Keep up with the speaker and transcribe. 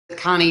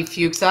Connie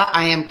Fuksa.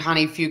 I am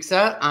Connie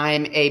Fuksa.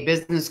 I'm a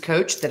business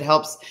coach that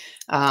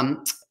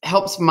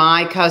helps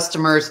my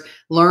customers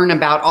learn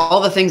about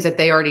all the things that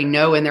they already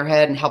know in their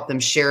head and help them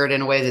share it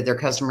in a way that their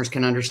customers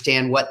can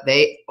understand what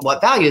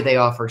value they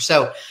offer.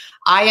 So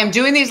I am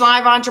doing these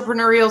live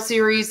entrepreneurial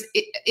series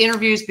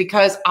interviews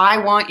because I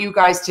want you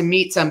guys to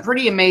meet some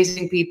pretty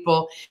amazing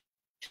people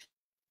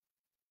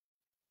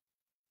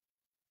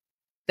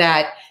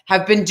that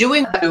have been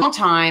doing it a long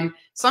time,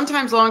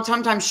 sometimes long,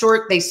 sometimes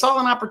short. They saw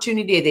an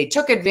opportunity, they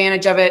took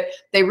advantage of it,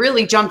 they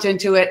really jumped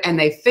into it, and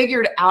they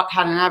figured out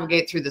how to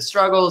navigate through the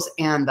struggles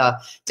and the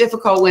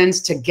difficult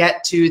wins to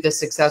get to the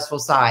successful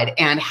side,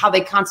 and how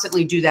they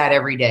constantly do that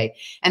every day.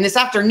 And this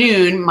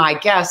afternoon, my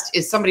guest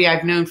is somebody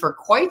I've known for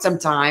quite some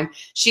time.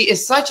 She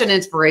is such an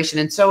inspiration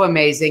and so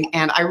amazing,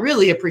 and I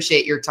really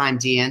appreciate your time,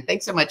 Deanne.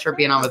 Thanks so much for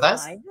being on with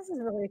us. This is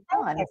really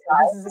fun. This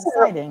is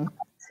exciting.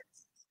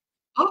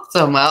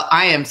 Awesome. Well,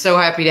 I am so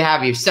happy to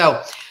have you.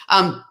 So,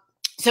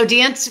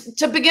 Deanne,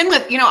 to begin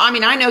with,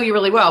 I know you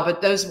really well,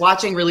 but those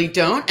watching really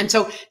don't. And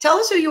so tell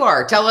us who you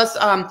are. Tell us,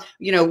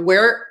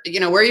 where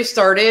you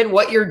started,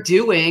 what you're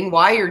doing,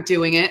 why you're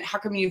doing it, how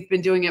come you've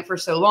been doing it for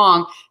so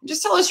long.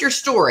 Just tell us your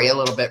story a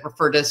little bit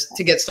for us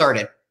to get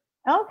started.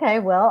 Okay.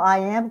 Well, I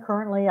am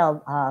currently a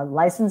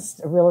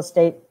licensed real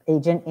estate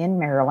agent in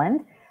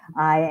Maryland.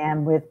 I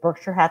am with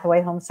Berkshire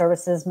Hathaway Home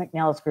Services,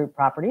 McNellis Group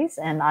Properties,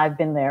 and I've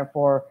been there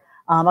for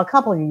a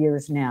couple of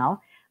years now.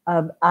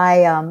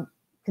 I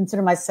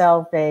consider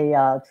myself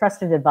a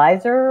trusted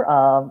advisor,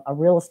 a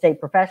real estate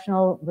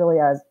professional, really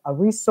a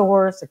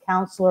resource, a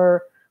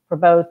counselor for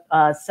both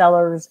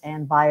sellers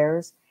and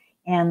buyers.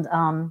 And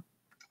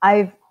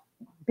I've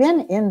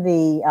been in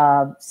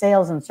the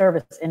sales and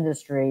service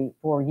industry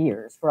for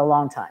years, for a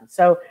long time.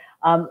 So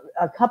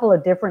a couple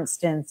of different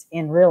stints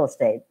in real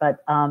estate.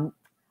 But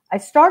I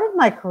started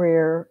my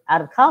career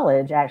out of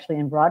college, actually,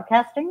 in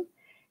broadcasting.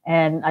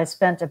 And I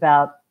spent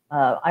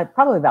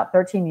probably about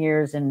 13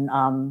 years in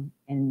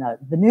the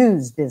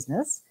news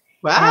business.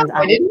 Wow,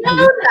 I didn't know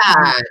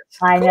that.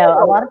 I know.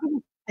 Cool. A lot of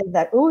people think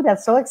that, ooh,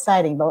 that's so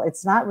exciting. But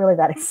it's not really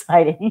that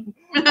exciting.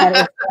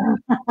 And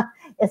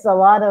it's a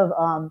lot of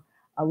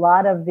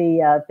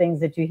the things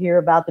that you hear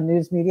about the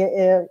news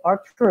media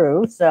are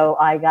true. So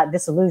I got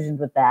disillusioned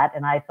with that,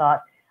 and I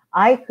thought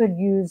I could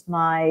use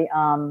my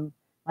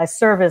my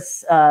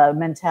service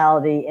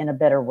mentality in a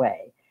better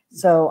way.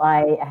 So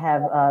I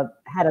have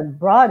had a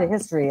broad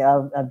history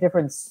of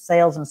different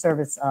sales and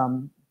service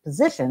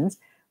positions,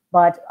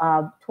 but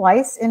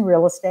twice in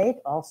real estate,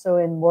 also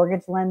in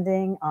mortgage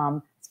lending,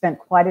 spent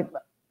quite a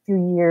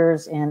few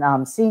years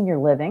in senior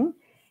living,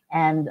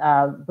 and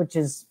which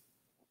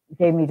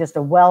gave me just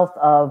a wealth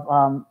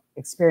of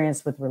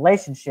experience with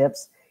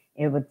relationships,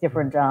 with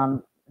different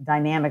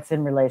dynamics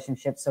in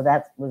relationships. So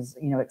that was,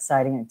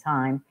 exciting at the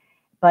time.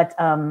 But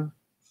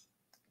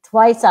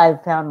twice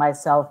I've found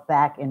myself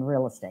back in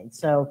real estate.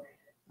 So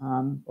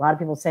a lot of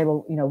people say,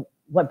 well,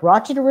 what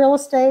brought you to real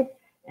estate?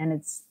 And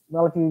it's,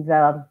 well, if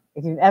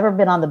you've ever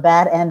been on the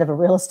bad end of a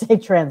real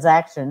estate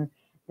transaction,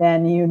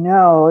 then you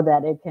know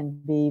that it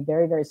can be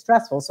very, very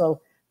stressful.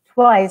 So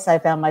twice I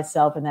found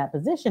myself in that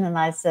position, and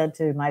I said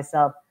to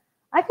myself,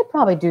 I could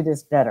probably do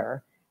this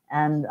better.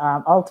 And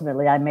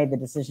ultimately I made the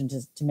decision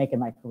to make it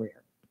my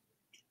career.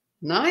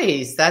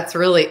 Nice. That's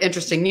really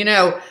interesting.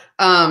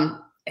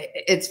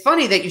 It's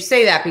funny that you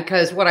say that,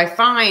 because what I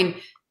find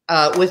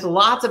with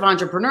lots of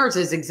entrepreneurs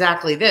is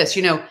exactly this.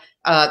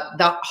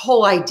 The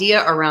whole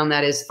idea around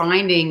that is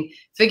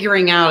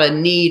figuring out a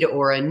need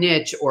or a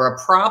niche or a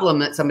problem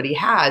that somebody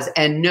has,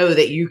 and know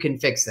that you can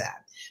fix that.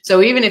 So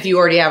even if you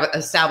already have an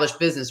established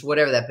business,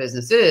 whatever that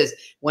business is,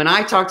 when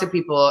I talk to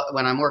people,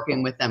 when I'm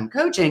working with them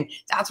coaching,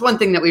 that's one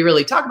thing that we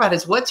really talk about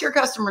is, what's your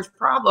customer's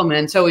problem?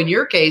 And so in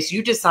your case,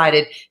 you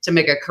decided to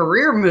make a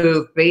career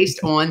move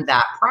based on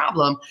that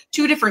problem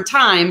 2 different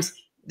times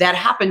that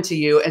happened to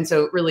you. And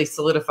so it really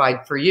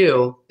solidified for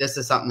you, this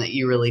is something that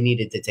you really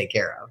needed to take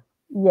care of.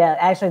 Yeah,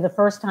 actually the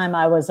first time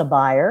I was a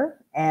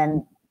buyer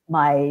and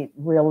my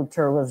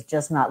realtor was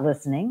just not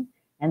listening.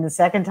 And the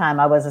second time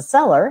I was a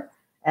seller,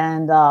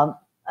 and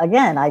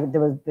again,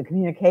 the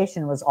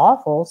communication was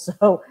awful.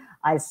 So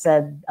I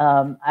said,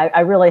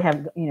 I really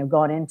have,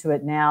 gone into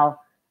it now,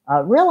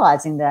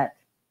 realizing that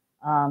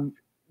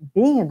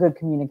being a good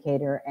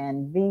communicator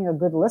and being a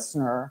good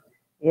listener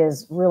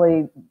is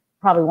really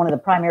probably one of the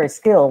primary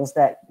skills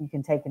that you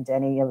can take into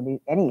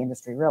any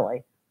industry,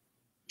 really.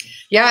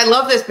 Yeah, I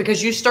love this,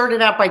 because you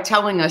started out by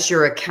telling us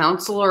you're a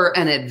counselor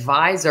and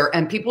advisor,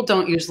 and people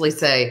don't usually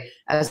say,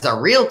 as a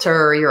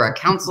realtor, you're a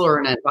counselor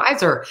and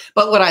advisor.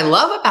 But what I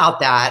love about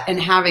that,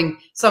 and having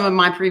some of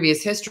my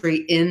previous history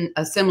in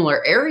a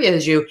similar area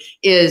as you,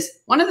 is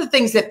one of the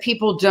things that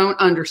people don't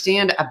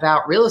understand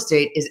about real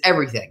estate is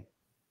everything.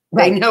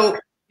 Right. They know,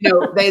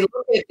 they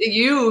look at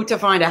you to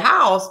find a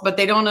house, but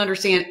they don't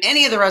understand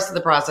any of the rest of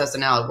the process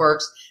and how it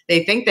works.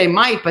 They think they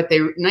might, but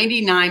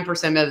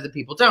 99% of the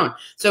people don't.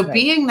 So right.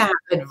 Being that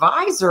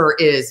advisor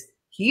is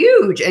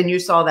huge. And you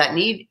saw that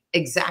need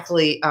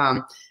exactly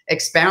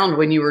expound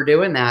when you were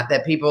doing that,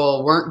 that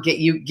people weren't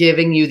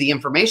giving you the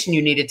information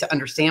you needed to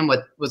understand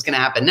what was going to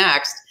happen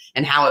next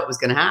and how it was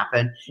going to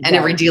happen. And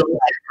every deal is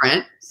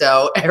different.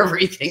 So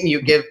everything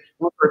you give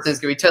one person is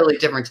going to be totally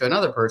different to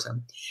another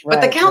person. Right,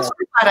 but the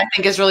counseling side, I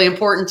think, is really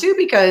important too,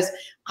 because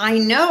I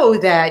know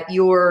that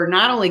you're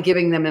not only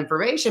giving them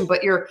information,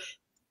 but you're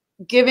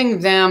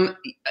giving them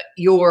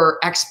your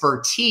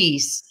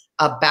expertise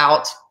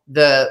about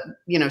the,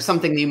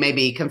 something you may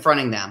be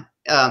confronting them.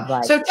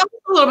 So tell us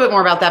a little bit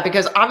more about that,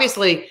 because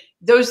obviously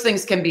those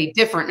things can be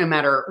different no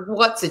matter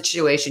what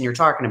situation you're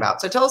talking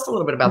about. So tell us a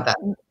little bit about that.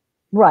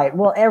 Right.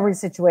 Well, every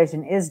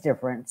situation is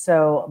different.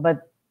 So,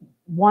 but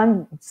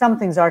some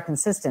things are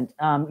consistent.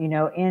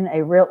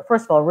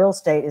 First of all, real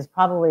estate is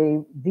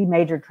probably the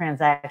major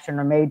transaction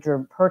or major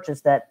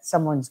purchase that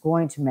someone's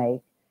going to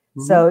make.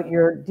 Mm-hmm. So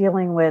you're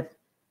dealing with,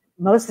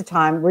 most of the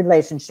time,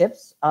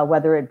 relationships,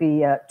 whether it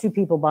be two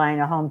people buying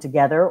a home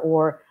together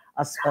or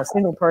a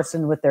single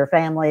person with their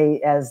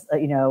family as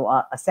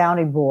a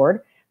sounding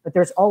board. But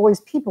there's always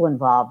people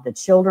involved. The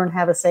children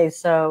have a say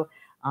so.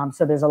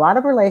 So there's a lot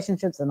of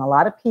relationships and a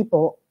lot of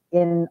people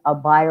in a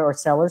buyer or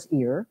seller's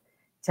ear,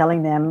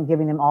 telling them,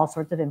 giving them all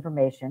sorts of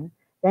information.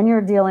 Then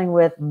you're dealing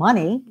with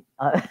money.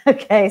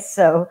 Okay,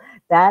 so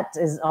that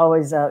is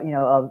always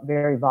a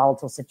very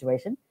volatile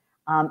situation.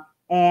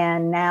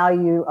 And now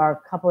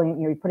you're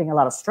putting a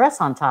lot of stress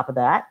on top of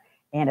that,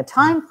 and a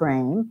time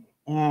frame,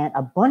 and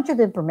a bunch of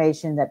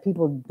information that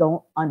people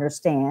don't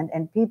understand,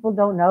 and people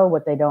don't know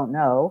what they don't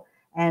know,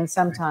 and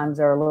sometimes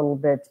are a little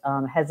bit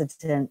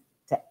hesitant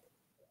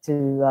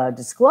to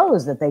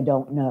disclose that they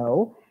don't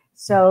know.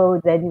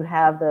 So then you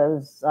have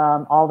those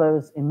all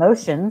those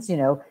emotions,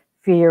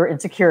 fear,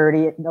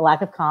 insecurity, the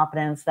lack of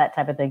confidence, that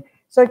type of thing.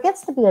 So it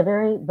gets to be a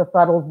very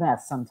befuddled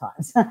mess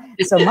sometimes.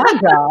 So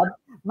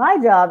my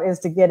job is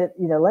to get it,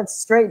 let's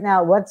straighten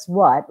out what's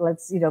what.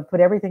 Let's, put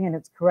everything in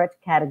its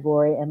correct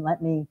category, and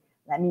let me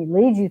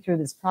lead you through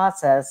this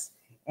process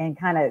and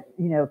kind of,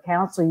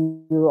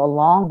 counsel you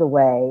along the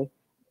way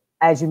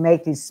as you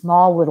make these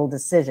small little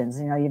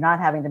decisions. You're not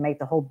having to make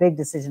the whole big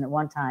decision at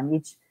one time.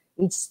 Each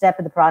step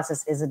of the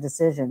process is a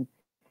decision.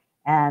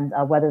 And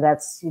whether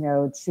that's,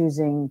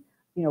 choosing,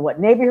 what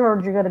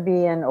neighborhood you're going to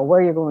be in, or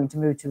where you're going to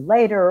move to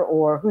later,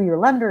 or who your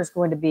lender is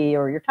going to be,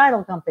 or your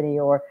title company,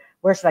 or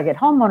where should I get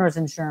homeowners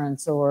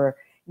insurance, or,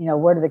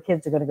 where do the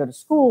kids are going to go to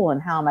school,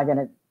 and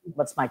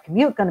what's my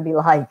commute going to be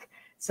like?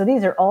 So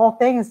these are all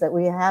things that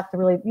we have to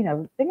really,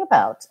 think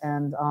about.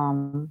 And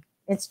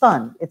it's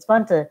fun. It's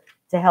fun to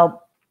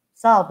help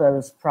solve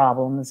those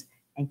problems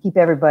and keep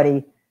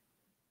everybody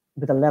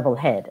with a level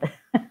head.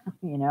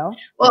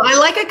 Well, I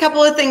like a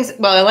couple of things.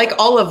 Well, I like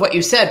all of what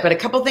you said, but a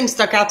couple of things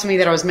stuck out to me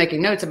that I was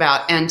making notes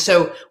about. And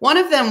so one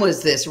of them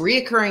was this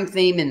reoccurring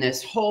theme in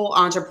this whole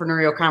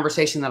entrepreneurial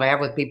conversation that I have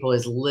with people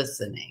is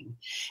listening.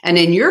 And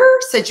in your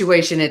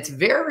situation, it's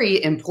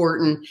very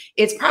important.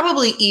 It's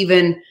probably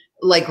even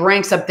like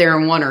ranks up there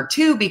in 1 or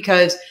 2,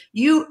 because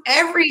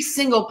every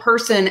single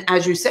person,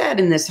 as you said,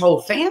 in this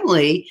whole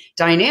family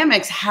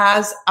dynamics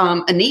has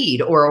a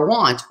need or a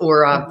want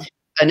or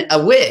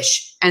a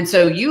wish. And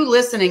so you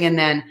listening and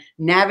then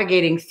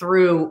navigating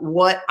through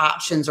what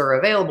options are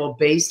available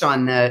based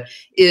on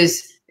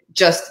this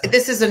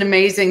is an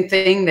amazing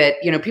thing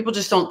that, people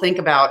just don't think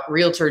about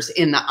realtors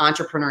in the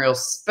entrepreneurial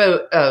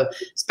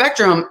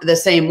spectrum the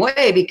same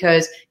way,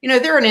 because,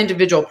 they're an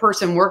individual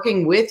person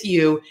working with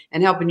you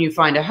and helping you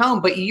find a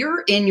home, but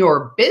you're in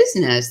your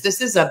business.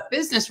 This is a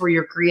business where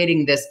you're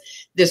creating this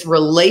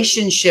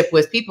relationship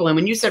with people. And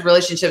when you said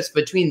relationships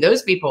between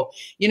those people,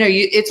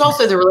 it's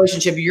also the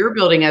relationship you're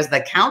building as the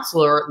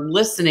counselor,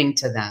 listening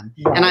to them.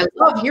 And I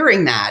love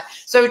hearing that.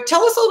 So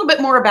tell us a little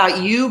bit more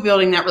about you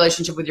building that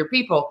relationship with your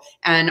people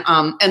and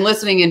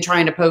listening and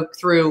trying to poke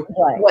through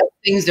what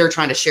things they're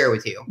trying to share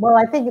with you. Well,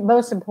 I think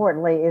most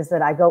importantly is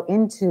that I go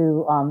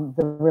into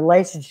the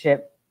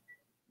relationship.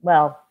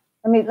 Well,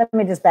 let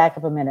me just back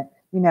up a minute.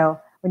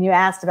 When you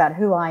asked about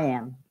who I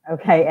am,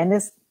 okay, and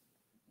this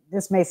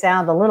may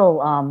sound a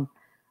little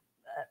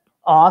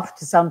off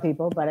to some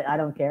people, but I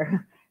don't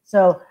care.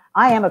 So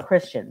I am a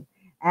Christian.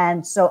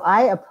 And so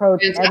I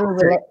approach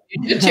Absolutely.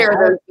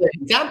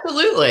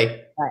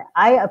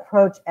 I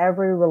approach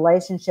every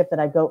relationship that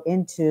I go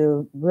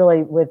into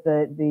really with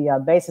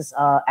the basis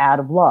out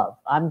of love.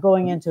 I'm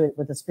going into it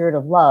with the spirit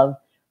of love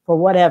for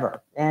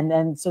whatever.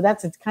 And so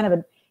it's kind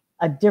of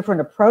a different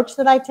approach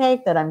that I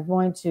take, that I'm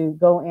going to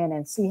go in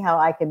and see how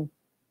I can,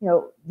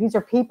 these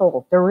are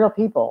people, they're real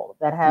people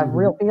that have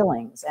real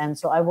feelings. And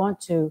so I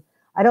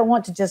don't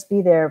want to just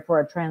be there for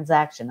a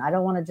transaction. I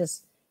don't want to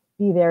just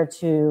be there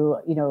to,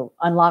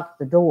 unlock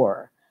the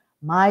door.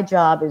 My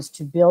job is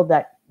to build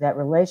that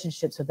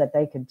relationship so that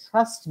they can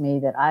trust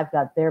me, that I've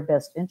got their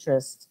best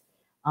interest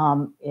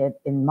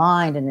in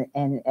mind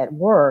and at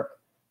work.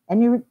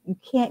 And you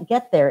can't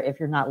get there if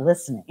you're not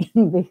listening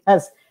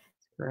because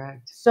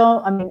correct.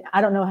 So,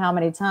 I don't know how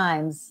many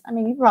times, how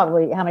many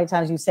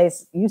times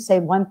you say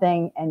one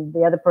thing and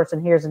the other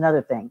person hears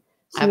another thing.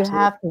 So Absolutely. You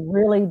have to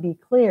really be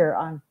clear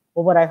on,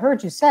 well, what I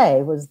heard you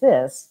say was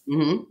this.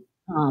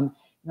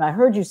 I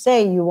heard you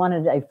say you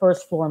wanted a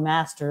first floor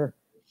master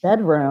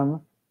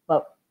bedroom,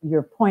 but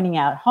you're pointing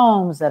out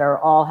homes that are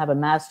all have a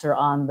master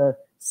on the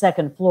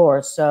second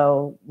floor.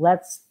 So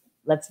let's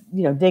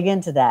dig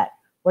into that.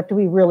 What do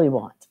we really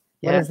want?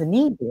 What is the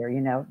need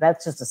here?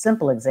 That's just a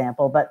simple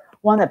example, but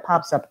one that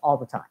pops up all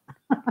the time.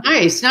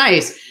 Nice,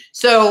 nice.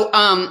 So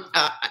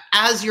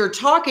as you're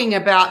talking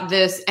about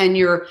this and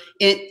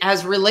it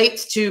as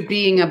relates to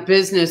being a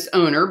business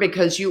owner,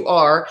 because you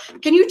are,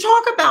 can you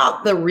talk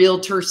about the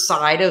realtor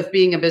side of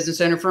being a business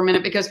owner for a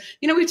minute? Because,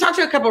 we've talked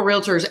to a couple of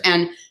realtors,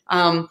 and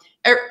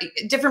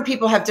different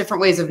people have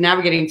different ways of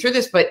navigating through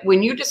this. But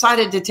when you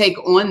decided to take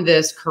on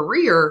this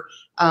career,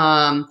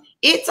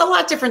 it's a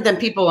lot different than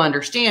people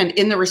understand,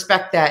 in the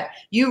respect that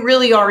you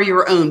really are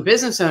your own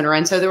business owner.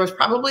 And so there was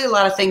probably a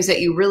lot of things that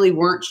you really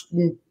weren't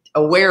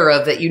aware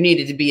of that you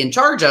needed to be in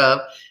charge of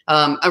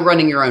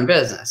running your own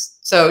business.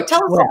 So tell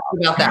us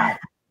about that.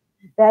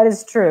 That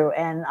is true.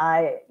 And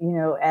I,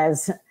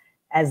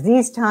 as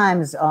these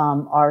times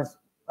are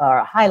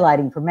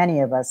highlighting for many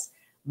of us,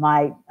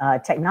 my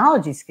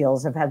technology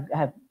skills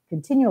have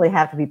continually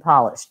have to be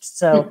polished.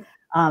 So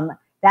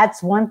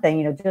that's one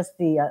thing, just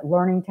the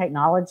learning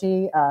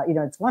technology.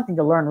 It's one thing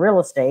to learn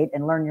real estate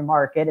and learn your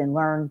market and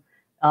learn,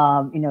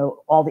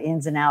 all the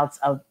ins and outs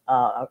of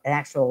an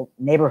actual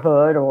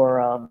neighborhood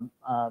or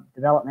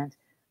development.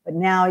 But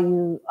now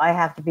I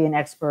have to be an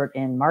expert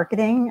in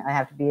marketing. I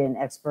have to be an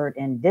expert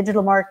in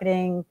digital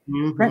marketing,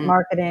 print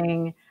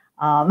marketing.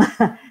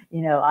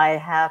 I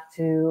have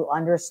to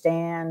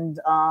understand,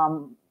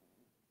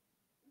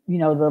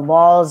 the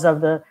laws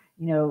of the,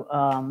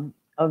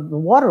 of the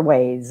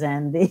waterways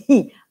and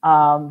the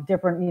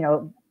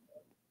different,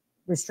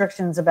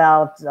 restrictions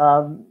about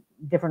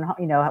different,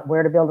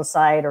 where to build a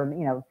site or,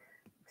 new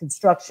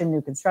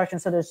construction.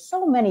 So there's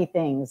so many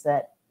things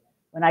that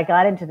when I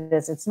got into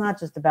this, it's not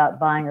just about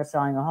buying or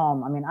selling a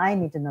home. I mean, I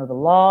need to know the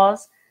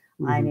laws.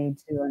 I need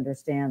to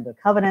understand the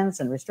covenants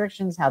and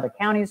restrictions, how the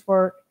counties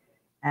work.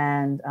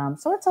 And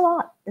so it's a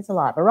lot. It's a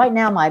lot. But right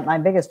now, my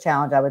biggest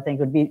challenge, I would think,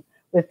 would be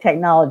with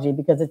technology,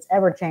 because it's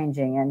ever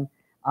changing.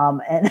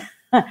 And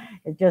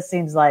it just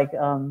seems like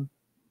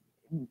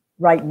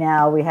right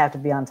now we have to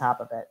be on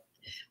top of it.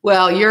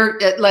 Well,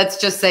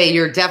 let's just say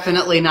you're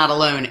definitely not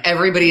alone.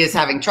 Everybody is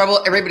having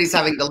trouble. Everybody's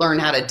having to learn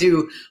how to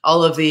do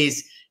all of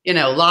these,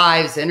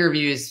 lives,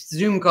 interviews,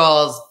 Zoom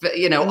calls,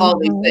 all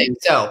these things.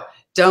 So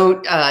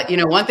don't,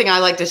 one thing I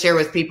like to share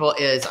with people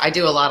is I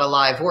do a lot of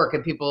live work,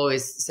 and people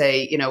always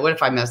say, what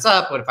if I mess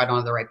up? What if I don't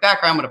have the right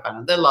background? What if I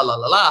don't, la, la,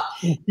 la, la.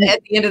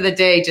 At the end of the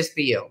day, just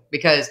be you,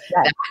 because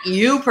that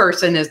you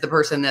person is the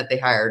person that they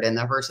hired and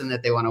the person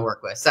that they want to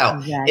work with.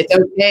 So it's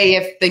okay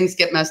if things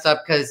get messed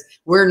up, because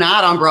we're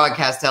not on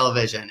broadcast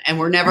television, and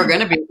we're never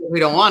going to be if we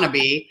don't want to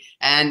be.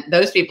 And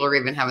those people are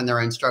even having their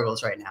own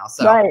struggles right now.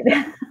 So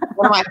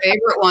one of my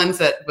favorite ones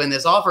that when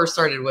this all first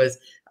started was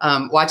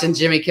watching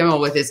Jimmy Kimmel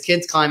with his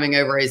kids climbing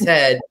over his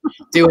head,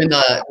 doing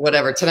the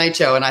whatever Tonight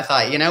Show. And I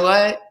thought, you know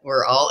what?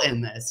 We're all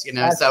in this,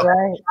 So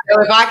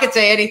if I could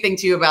say anything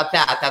to you about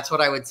that, that's what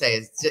I would say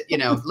is,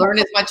 learn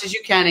as much as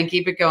you can and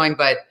keep it going,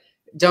 but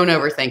don't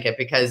overthink it,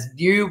 because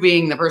you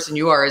being the person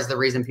you are is the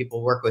reason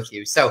people work with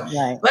you. So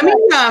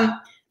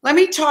let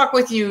me talk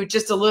with you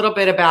just a little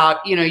bit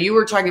about, you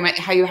were talking about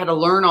how you had to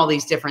learn all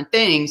these different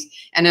things.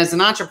 And as an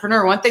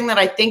entrepreneur, one thing that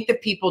I think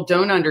that people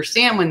don't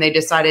understand when they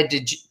decide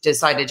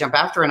to jump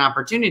after an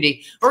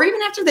opportunity, or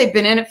even after they've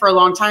been in it for a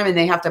long time and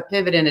they have to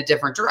pivot in a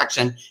different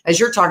direction, as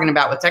you're talking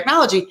about with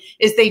technology,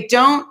 is they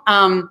don't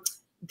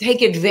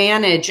take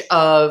advantage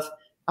of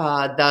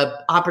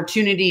the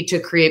opportunity to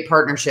create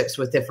partnerships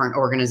with different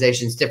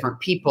organizations, different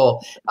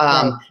people,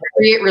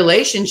 create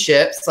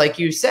relationships. Like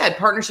you said,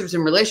 partnerships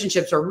and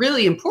relationships are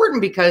really important,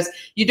 because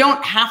you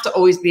don't have to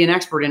always be an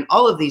expert in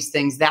all of these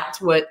things.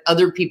 That's what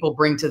other people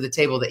bring to the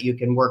table that you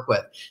can work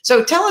with.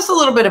 So tell us a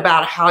little bit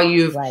about how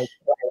you've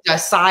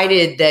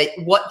decided that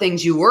what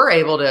things you were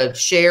able to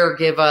share,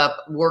 give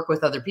up, work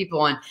with other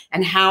people on,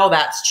 and how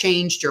that's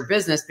changed your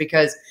business,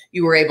 because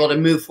you were able to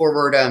move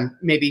forward,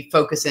 maybe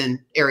focus in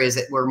areas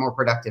that were more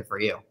productive for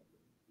you.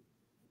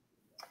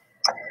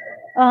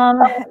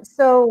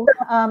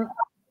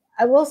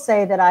 I will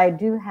say that I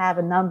do have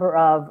a number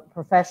of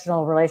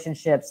professional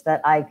relationships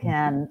that I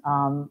can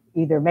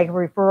either make a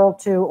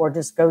referral to, or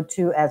just go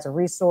to as a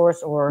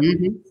resource, or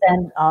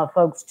send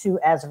folks to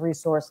as a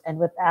resource. And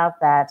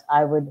without that,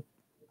 I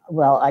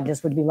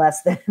just would be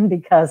less than,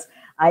 because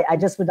I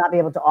just would not be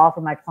able to offer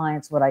my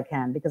clients what I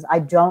can, because I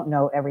don't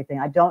know everything.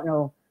 I don't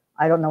know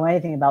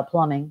anything about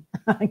plumbing,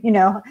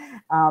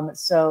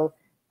 so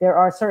there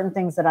are certain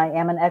things that I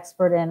am an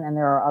expert in, and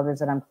there are others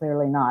that I'm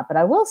clearly not. But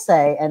I will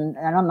say, and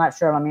I'm not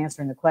sure if I'm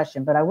answering the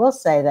question, but I will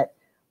say that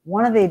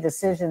one of the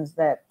decisions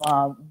that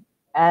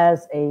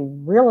as a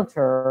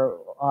realtor,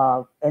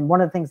 and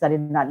one of the things that I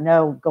did not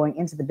know going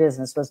into the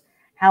business, was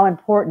how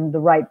important the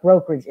right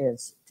brokerage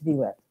is to be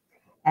with.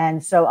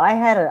 And so I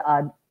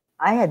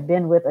had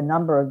been with a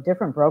number of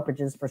different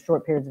brokerages for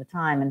short periods of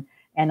time,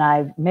 and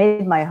I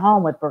made my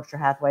home with Berkshire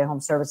Hathaway Home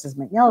Services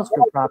McNeil's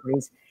Group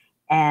Properties.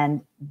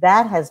 And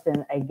that has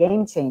been a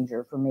game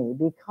changer for me,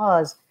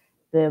 because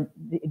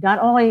not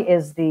only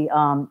is the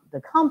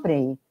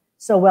company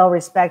so well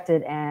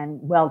respected and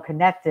well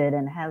connected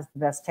and has the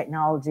best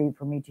technology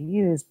for me to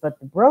use, but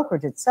the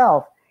brokerage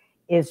itself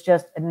is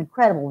just an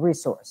incredible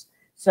resource.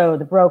 So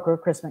the broker,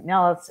 Chris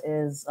McNellis,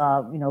 is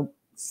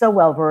so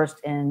well versed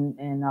in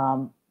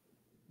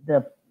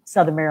the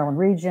Southern Maryland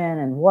region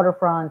and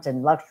waterfront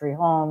and luxury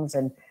homes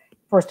and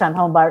first time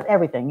home buyers,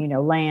 everything,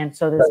 land.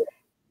 So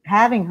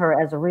having her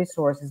as a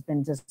resource has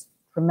been just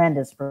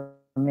tremendous for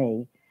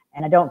me.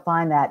 And I don't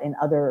find that in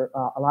a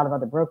lot of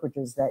other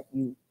brokerages, that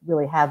you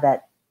really have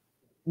that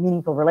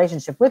meaningful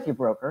relationship with your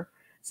broker.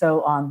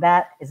 So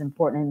that is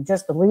important. And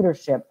just the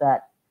leadership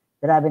that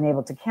I've been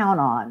able to count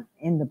on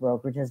in the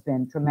brokerage has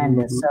been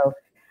tremendous. So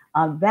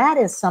that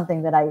is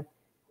something that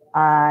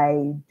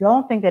I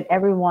don't think that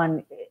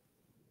everyone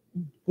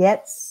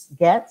gets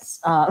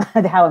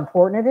how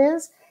important it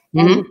is.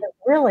 And because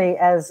really,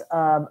 as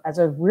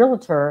a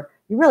realtor,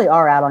 you really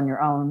are out on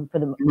your own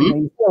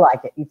you feel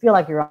like it. You feel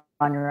like you're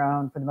on your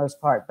own for the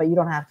most part, but you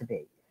don't have to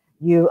be.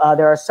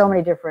 There are so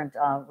many different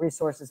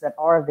resources that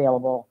are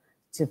available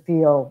to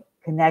feel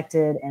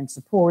connected and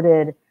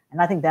supported.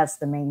 And I think that's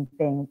the main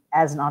thing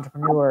as an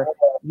entrepreneur.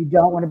 You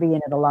don't want to be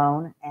in it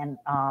alone. And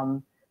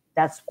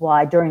that's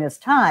why during this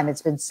time,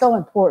 it's been so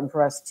important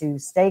for us to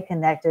stay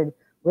connected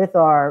with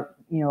our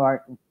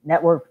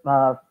network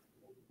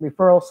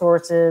referral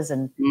sources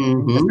and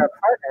just our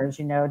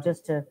partners,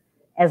 just to,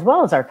 as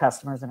well as our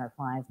customers and our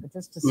clients, but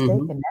just to stay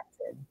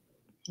connected.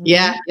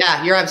 Yeah,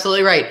 you're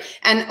absolutely right.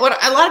 And what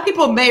a lot of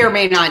people may or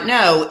may not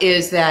know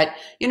is that,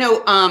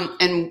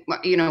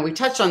 we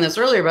touched on this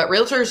earlier, but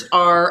realtors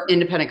are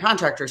independent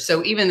contractors.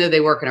 So even though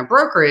they work in a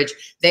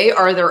brokerage, they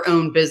are their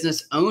own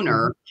business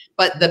owner.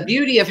 But the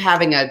beauty of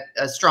having a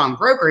strong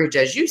brokerage,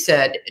 as you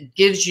said,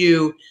 gives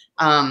you,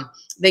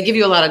 they give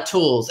you a lot of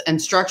tools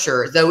and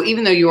structure. Though,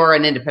 even though you are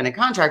an independent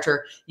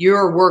contractor,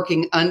 you're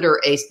working under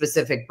a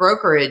specific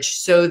brokerage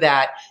so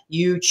that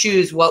you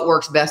choose what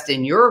works best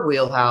in your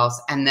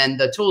wheelhouse. And then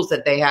the tools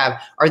that they have,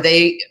 are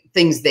they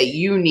things that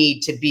you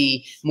need to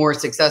be more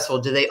successful?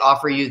 Do they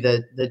offer you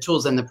the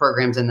tools and the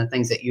programs and the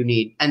things that you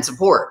need and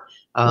support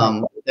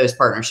those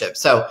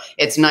partnerships? So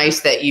it's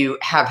nice that you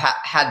have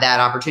had that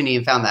opportunity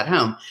and found that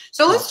home.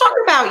 So let's talk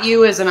about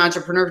you as an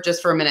entrepreneur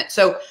just for a minute.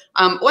 So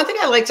one thing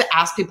I like to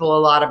ask people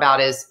a lot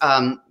about is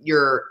I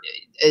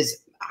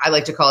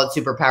like to call it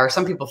superpower.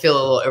 Some people feel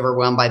a little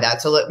overwhelmed by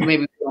that. So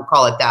maybe we don't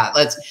call it that.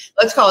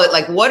 Let's call it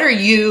like, what are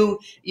you,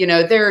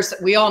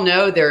 we all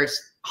know there's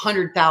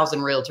 100,000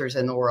 realtors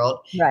in the world,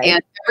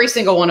 and every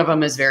single one of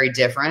them is very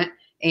different.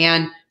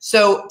 And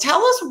so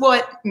tell us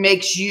what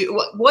makes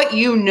you, what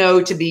you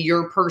know to be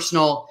your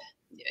personal,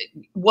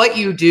 what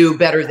you do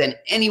better than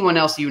anyone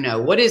else you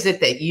know. What is it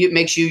that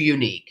makes you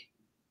unique?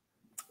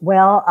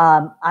 Well,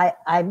 I'm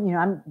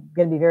going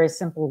to be very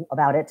simple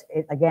about it.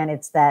 Again,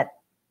 it's that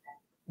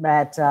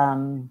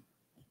the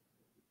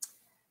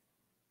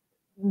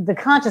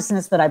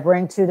consciousness that I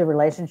bring to the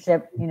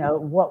relationship,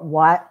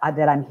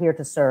 that I'm here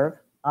to serve,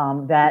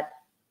 that,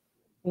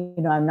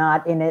 I'm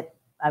not in it.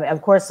 I mean,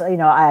 of course,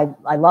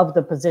 I love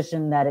the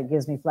position that it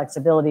gives me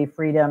flexibility,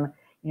 freedom,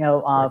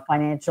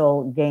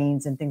 financial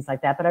gains and things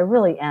like that. But I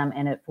really am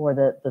in it for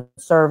the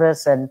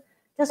service and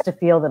just to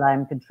feel that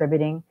I'm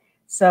contributing.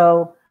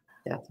 So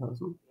that's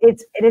awesome.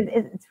 It's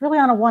really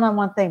on a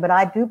one-on-one thing, but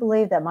I do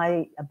believe that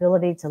my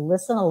ability to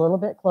listen a little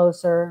bit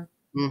closer,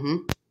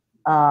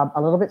 a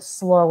little bit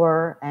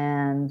slower,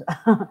 and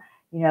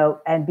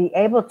and be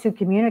able to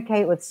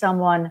communicate with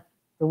someone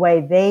the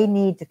way they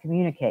need to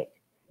communicate.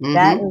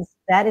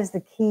 That is the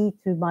key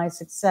to my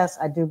success,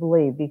 I do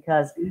believe,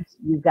 because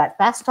you've got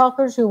fast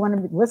talkers who want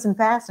to listen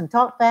fast and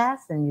talk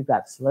fast, and you've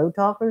got slow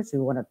talkers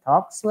who want to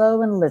talk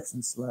slow and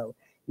listen slow.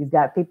 You've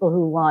got people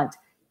who want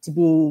to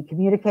be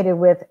communicated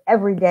with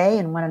every day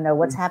and want to know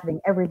what's happening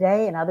every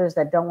day, and others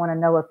that don't want to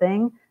know a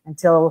thing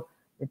until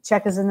the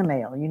check is in the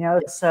mail,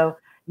 So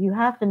you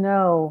have to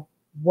know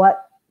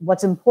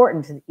what's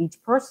important to each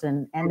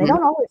person, and they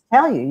don't always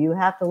tell you. You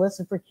have to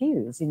listen for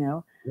cues,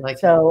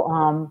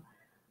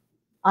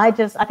 I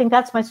think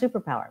that's my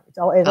superpower. It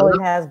always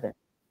has been.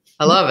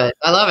 I love it.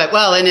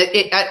 Well, and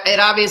it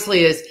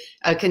obviously is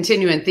a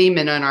continuing theme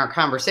in our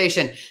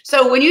conversation.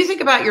 So when you think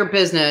about your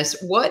business,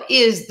 what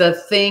is the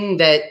thing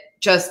that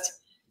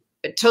just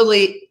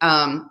totally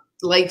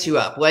lights you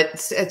up? What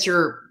sets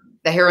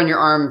the hair on your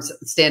arms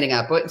standing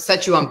up? What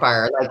sets you on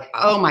fire? Like,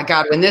 oh my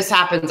God, when this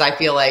happens, I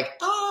feel like,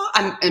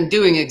 I'm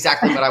doing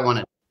exactly what I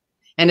wanted.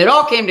 And it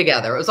all came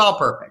together. It was all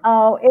perfect.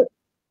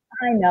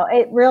 I know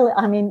it really,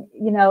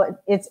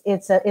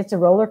 it's a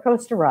roller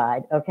coaster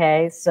ride.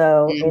 Okay.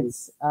 So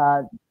it's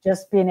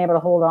just being able to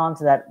hold on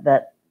to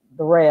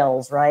the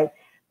rails. Right.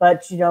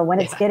 But when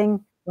it's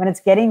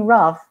getting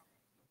rough,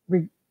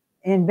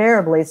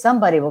 invariably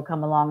somebody will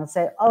come along and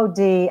say, oh,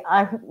 Dee,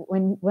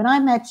 when I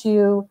met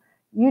you,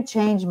 you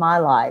changed my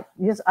life.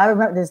 I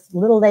remember this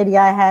little lady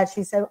I had,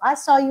 she said, I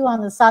saw you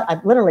on the side. I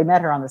literally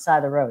met her on the side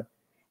of the road.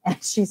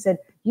 And she said,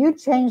 you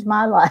changed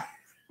my life.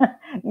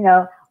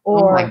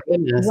 Oh my Or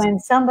goodness. when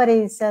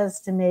somebody says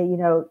to me,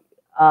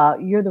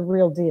 you're the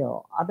real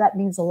deal, that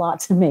means a lot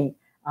to me.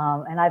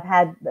 And I've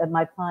had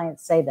my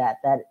clients say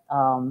that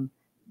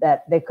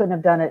they couldn't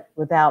have done it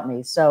without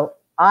me. So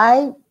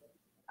they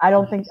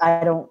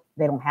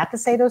don't have to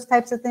say those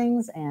types of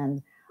things.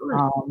 And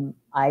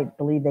I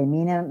believe they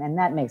mean them, and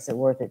that makes it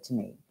worth it to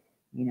me.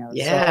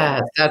 Yeah,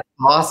 that's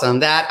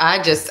awesome.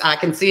 I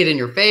can see it in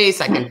your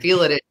face. I can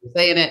feel it as you're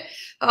saying it.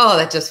 Oh,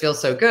 that just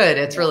feels so good.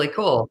 It's really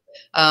cool.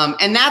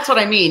 And that's what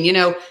I mean.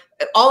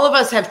 All of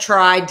us have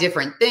tried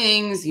different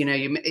things.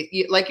 You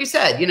like you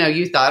said,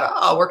 you thought,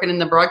 oh, working in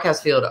the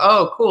broadcast field.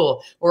 Oh,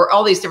 cool. Or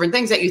all these different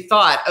things that you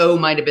thought, oh,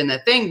 might have been the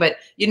thing, but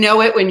you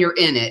know it when you're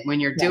in it, when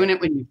you're doing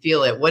it, when you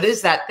feel it. What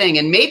is that thing?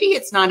 And maybe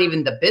it's not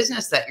even the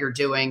business that you're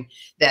doing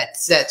that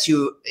sets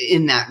you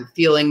in that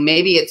feeling.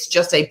 Maybe it's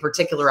just a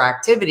particular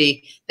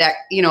activity that,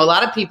 a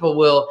lot of people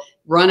will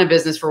run a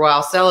business for a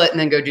while, sell it, and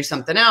then go do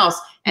something else.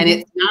 And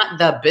it's not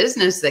the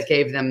business that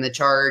gave them the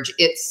charge.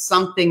 It's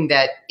something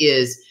that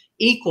is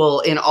equal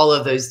in all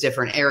of those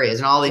different areas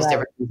and all these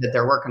different things that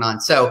they're working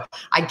on. So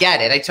I get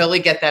it. I totally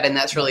get that. And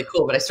that's really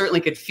cool. But I certainly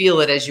could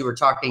feel it as you were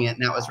talking it.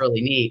 And that was really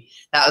neat.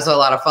 That was a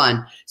lot of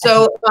fun.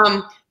 So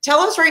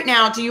tell us right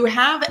now, do you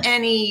have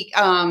any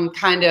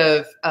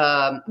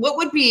what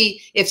would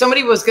be, if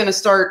somebody was going to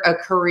start a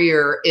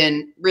career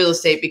in real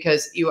estate,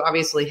 because you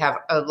obviously have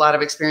a lot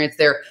of experience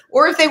there,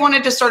 or if they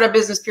wanted to start a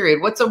business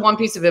period, what's the one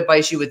piece of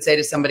advice you would say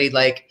to somebody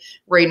like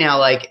right now,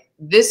 like,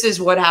 this is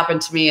what happened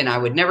to me and I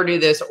would never do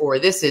this, or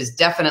this is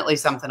definitely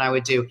something I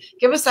would do?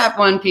 Give us that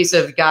one piece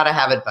of gotta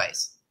have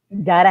advice.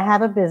 Gotta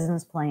have a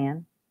business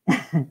plan.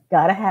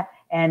 Gotta have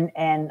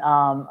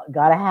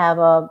gotta have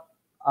a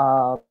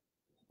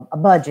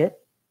budget.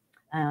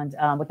 And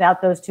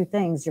without those two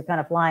things, you're kind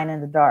of flying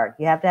in the dark.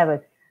 You have to have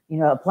a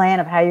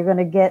plan of how you're going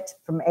to get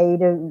from A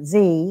to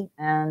Z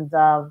and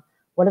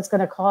what it's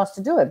going to cost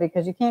to do it,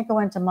 because you can't go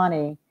into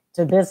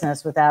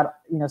business without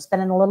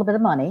spending a little bit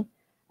of money.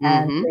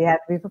 And so you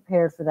have to be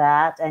prepared for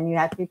that, and you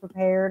have to be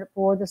prepared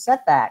for the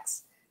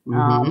setbacks.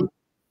 And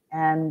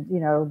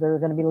there are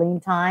going to be lean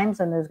times,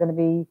 and there's going to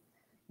be,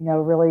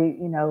 really,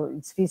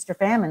 it's feast or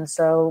famine.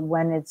 So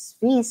when it's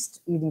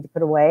feast, you need to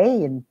put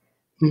away and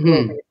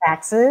pay for your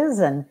taxes,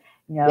 and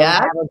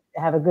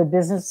have a good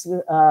business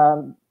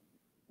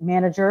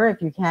manager if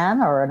you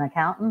can, or an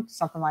accountant,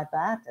 something like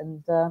that,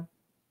 and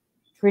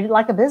treat it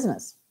like a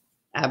business.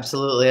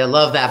 Absolutely. I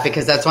love that,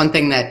 because that's one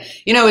thing that,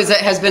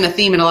 has been a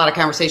theme in a lot of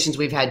conversations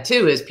we've had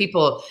too, is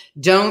people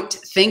don't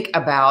think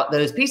about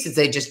those pieces.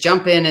 They just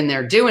jump in and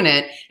they're doing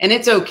it, and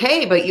it's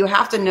okay, but you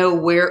have to know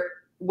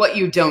what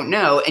you don't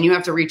know, and you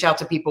have to reach out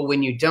to people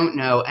when you don't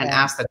know and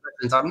ask the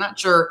questions. I'm not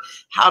sure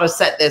how to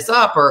set this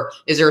up, or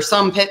is there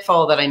some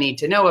pitfall that I need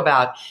to know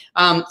about?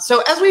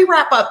 So as we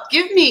wrap up,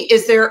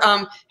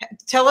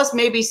 tell us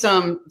maybe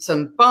some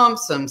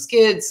bumps, some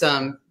skids,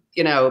 some,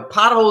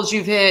 potholes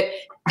you've hit.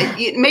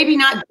 Maybe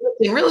not just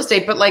in real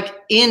estate, but like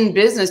in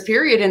business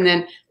period,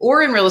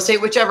 or in real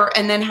estate, whichever,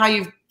 and then how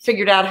you've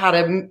figured out how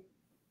to,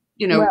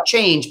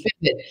 change,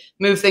 pivot,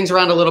 move things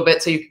around a little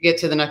bit so you can get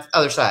to the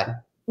other side.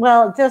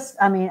 Well,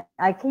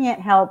 I can't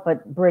help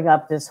but bring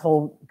up this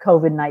whole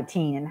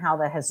COVID-19 and how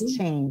that has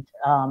changed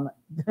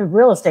the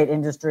real estate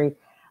industry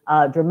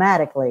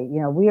dramatically.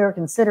 We are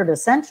considered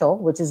essential,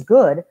 which is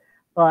good,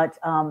 but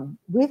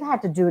we've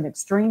had to do an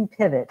extreme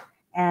pivot,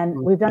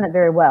 and we've done it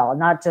very well,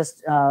 not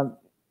just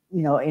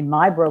in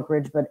my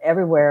brokerage, but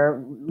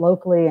everywhere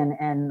locally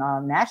and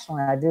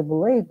nationally. I do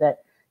believe that,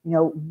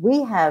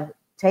 we have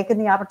taken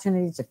the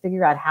opportunity to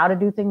figure out how to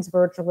do things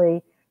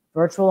virtually,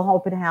 virtual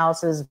open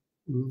houses,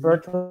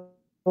 virtual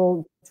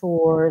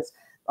tours,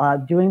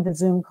 doing the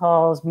Zoom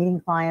calls, meeting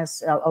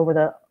clients over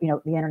the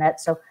internet.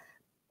 So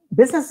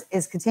business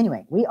is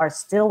continuing. We are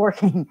still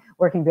working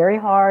very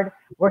hard,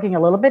 working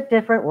a little bit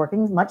different,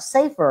 working much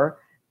safer,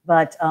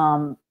 but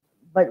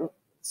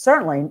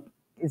certainly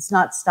it's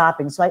not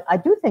stopping. So I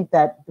do think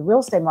that the real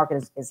estate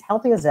market is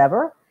healthy as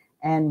ever.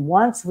 And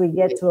once we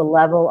get to a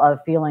level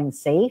of feeling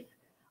safe,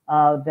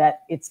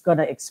 that it's going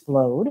to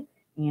explode.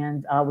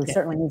 And we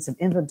certainly need some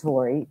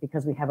inventory,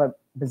 because we have a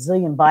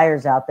bazillion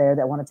buyers out there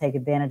that want to take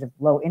advantage of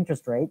low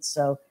interest rates.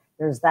 So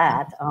there's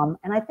that.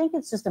 And I think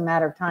it's just a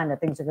matter of time that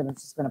things are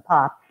just going to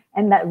pop.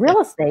 And that real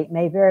estate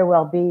may very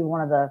well be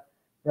one of the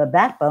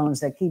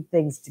backbones that keep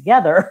things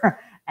together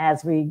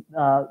as we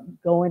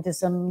go into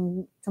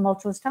some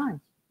tumultuous times.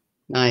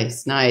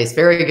 Nice.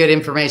 Very good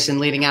information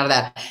leading out of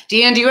that.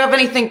 Deanne, do you have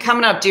anything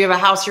coming up? Do you have a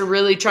house you're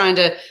really trying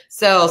to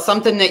sell?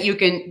 Something that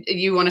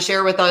you want to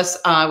share with us,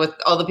 with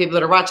all the people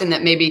that are watching,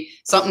 that maybe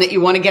something that you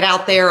want to get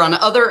out there on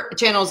other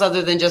channels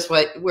other than just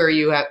where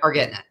you are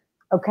getting it?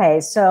 Okay.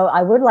 So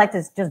I would like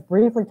to just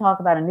briefly talk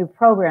about a new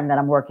program that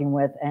I'm working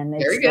with. And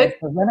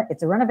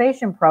it's a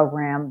renovation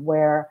program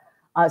where,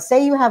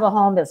 say you have a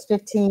home that's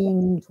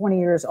 15, 20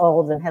 years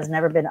old and has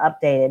never been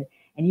updated,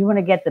 and you want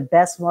to get the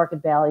best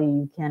market value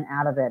you can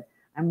out of it.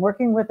 I'm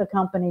working with a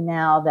company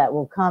now that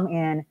will come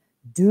in,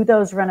 do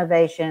those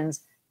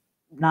renovations,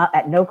 not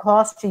at no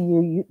cost to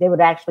you. They would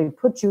actually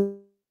put you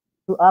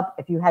up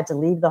if you had to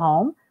leave the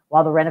home,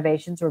 while the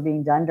renovations were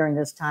being done during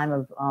this time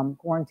of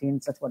quarantine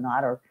and such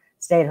whatnot, or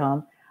stay at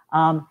home.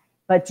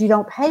 But you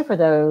don't pay for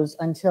those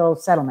until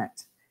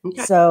settlement.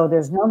 Okay. So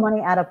there's no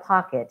money out of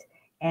pocket,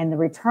 and the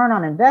return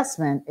on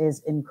investment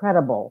is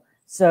incredible.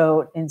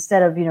 So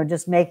instead of,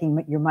 just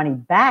making your money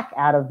back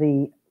out of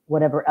the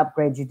whatever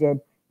upgrade you did,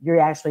 you're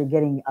actually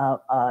getting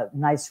a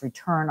nice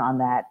return on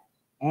that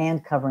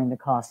and covering the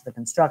cost of the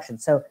construction.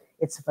 So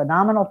it's a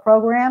phenomenal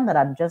program that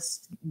I'm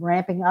just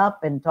ramping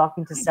up and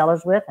talking to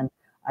sellers with, and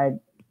I'd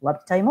love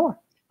to tell you more.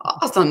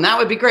 Awesome. That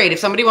would be great. If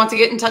somebody wants to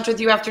get in touch with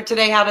you after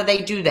today, how do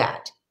they do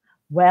that?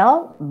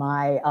 Well,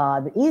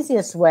 the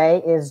easiest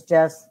way is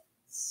just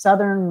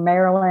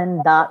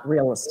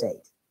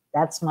southernmaryland.realestate.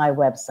 That's my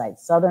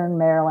website,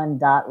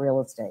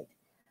 southernmaryland.realestate.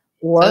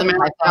 Or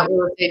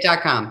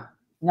southernmaryland.realestate.com.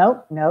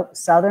 Nope,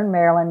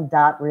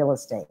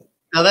 southernmaryland.realestate.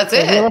 Oh, that's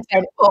it.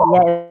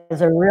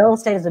 Real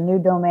estate is a new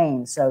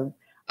domain. So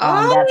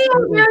that's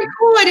very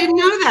cool. I didn't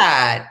know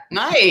that.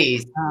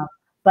 Nice.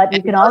 But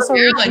you can also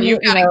reach me, you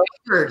got a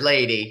good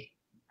lady.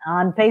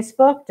 On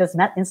Facebook, just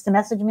instant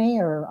message me,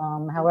 or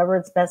however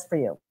it's best for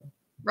you.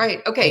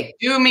 Right. Okay.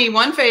 Do me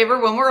one favor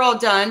when we're all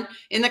done,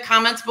 in the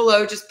comments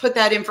below, just put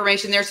that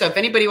information there. So if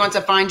anybody wants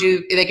to find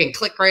you, they can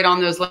click right on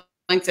those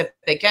links if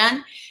they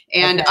can.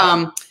 And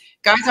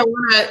guys, I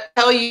want to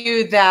tell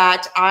you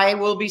that I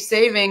will be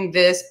saving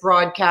this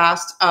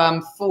broadcast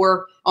on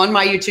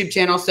my YouTube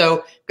channel.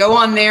 So go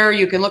on there.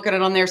 You can look at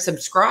it on there.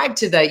 Subscribe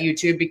to that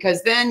YouTube,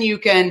 because then you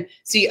can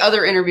see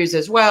other interviews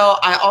as well.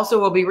 I also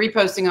will be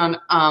reposting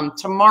on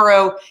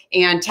tomorrow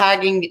and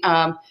tagging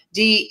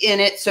Dee in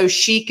it so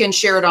she can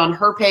share it on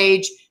her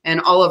page,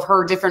 and all of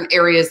her different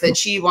areas that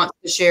she wants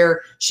to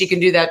share. She can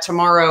do that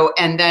tomorrow.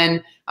 And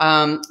then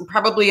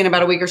probably in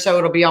about a week or so,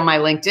 it'll be on my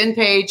LinkedIn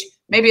page.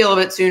 Maybe a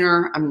little bit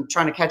sooner. I'm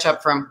trying to catch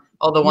up from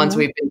all the ones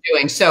we've been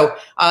doing. So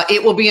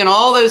it will be in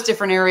all those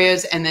different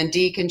areas, and then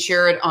Dee can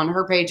share it on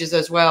her pages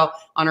as well,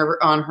 on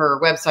her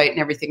website and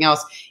everything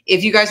else.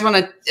 If you guys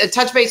want to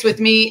touch base with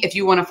me, if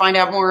you want to find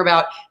out more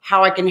about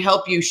how I can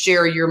help you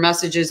share your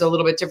messages a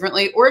little bit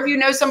differently, or if you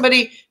know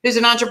somebody who's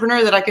an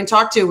entrepreneur that I can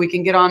talk to, we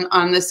can get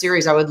on this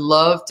series. I would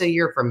love to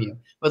hear from you.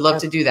 Would love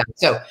to do that.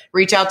 So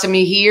reach out to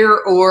me here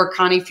or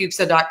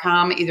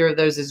ConnieFuksa.com. Either of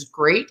those is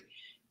great.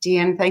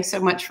 Deanne, thanks so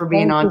much for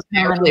being on today.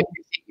 I really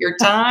appreciate your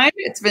time.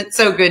 It's been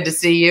so good to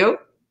see you.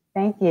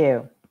 Thank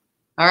you.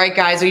 All right,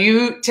 guys. So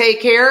you take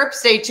care.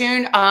 Stay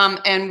tuned.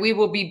 And we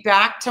will be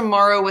back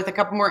tomorrow with a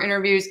couple more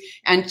interviews.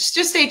 And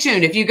just stay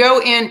tuned. If you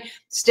go in,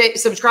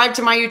 subscribe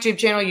to my YouTube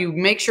channel. You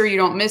make sure you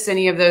don't miss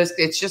any of those.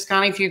 It's just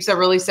Connie Fuksa,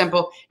 really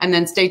simple. And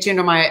then stay tuned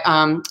to my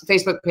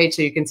Facebook page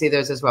so you can see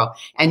those as well.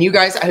 And you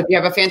guys, I hope you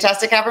have a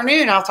fantastic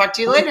afternoon. I'll talk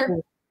to you later.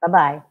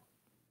 Bye-bye.